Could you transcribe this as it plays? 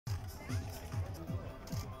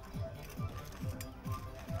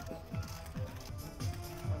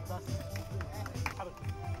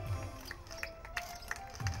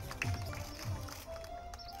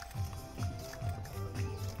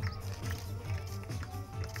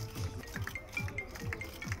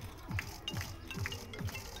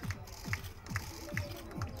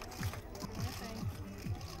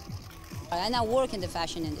And I work in the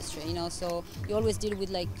fashion industry, so you always deal with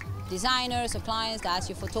like designers or clients that ask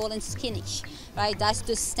you for tall and skinny, right? That's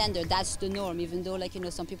the standard, that's the norm. Even though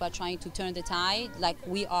some people are trying to turn the tide like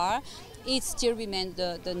we are, it still remains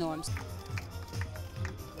the norms.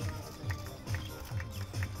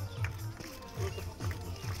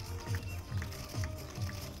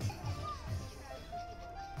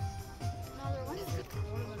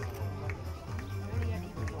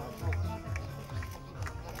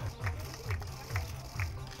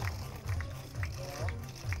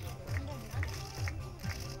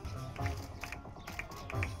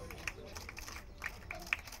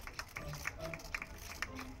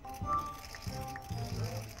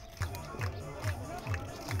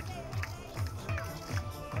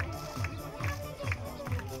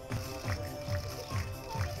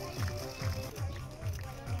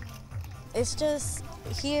 It's just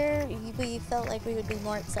here we felt like we would be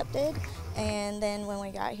more accepted, and then when we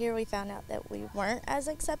got here we found out that we weren't as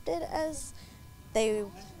accepted as they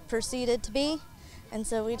proceeded to be, and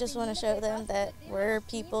so we just want to show them that we're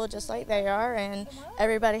people just like they are, and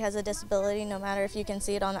everybody has a disability no matter if you can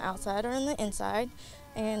see it on the outside or on the inside,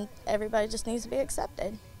 and everybody just needs to be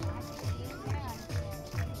accepted.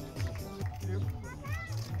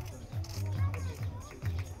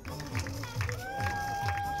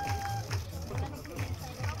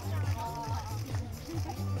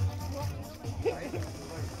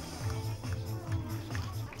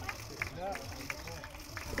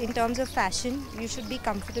 In terms of fashion, you should be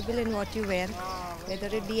comfortable in what you wear, whether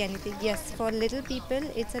it be anything. Yes, for little people,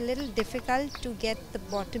 it's a little difficult to get the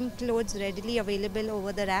bottom clothes readily available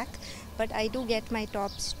over the rack, but I do get my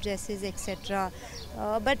tops, dresses, etc.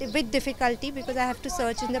 But a bit difficulty because I have to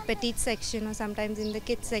search in the petite section or sometimes in the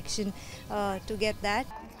kids section to get that.